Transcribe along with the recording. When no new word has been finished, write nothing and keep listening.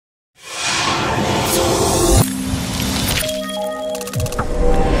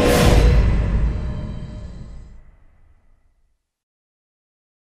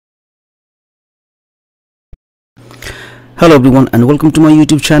Hello everyone and welcome to my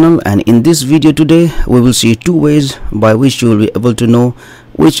YouTube channel, and in this video today we will see two ways by which you will be able to know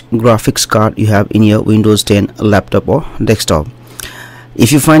which graphics card you have in your Windows 10 laptop or desktop.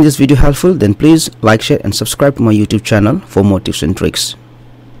 If you find this video helpful, then please like, share and subscribe to my YouTube channel for more tips and tricks.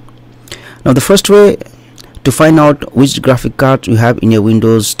 Now the first way to find out which graphic card you have in your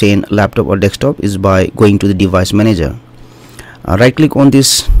Windows 10 laptop or desktop is by going to the device manager. Right click on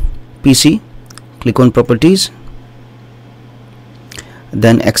this PC, click on properties,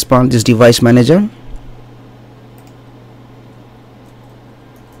 then expand this device manager.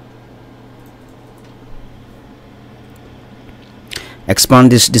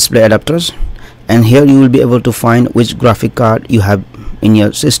 Expand this display adapters, and here you will be able to find which graphic card you have in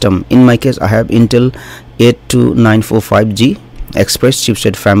your system. In my case, I have Intel 82945G Express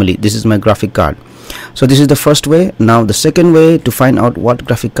chipset family. This is my graphic card. So this is the first way. Now the second way to find out what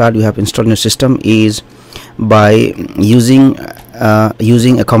graphic card you have installed in your system is by using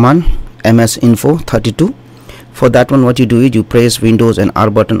a command msinfo32. For that one, what you do is you press Windows and R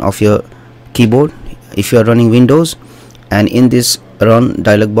button of your keyboard if you are running Windows, and in this run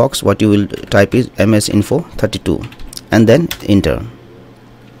dialog box what you will type is msinfo32 and then enter.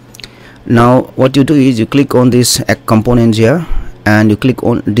 Now what you do is you click on this components here and you click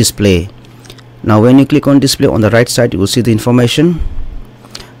on display. Now when you click on display, on the right side you will see the information.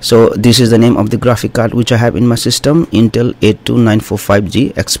 So this is the name of the graphic card which I have in my system, Intel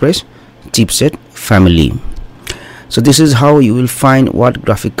 82945G Express chipset family. So this is how you will find what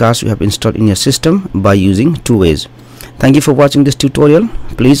graphic cards you have installed in your system by using two ways. Thank you for watching this tutorial.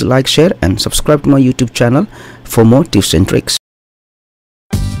 Please like, share and subscribe to my YouTube channel for more tips and tricks.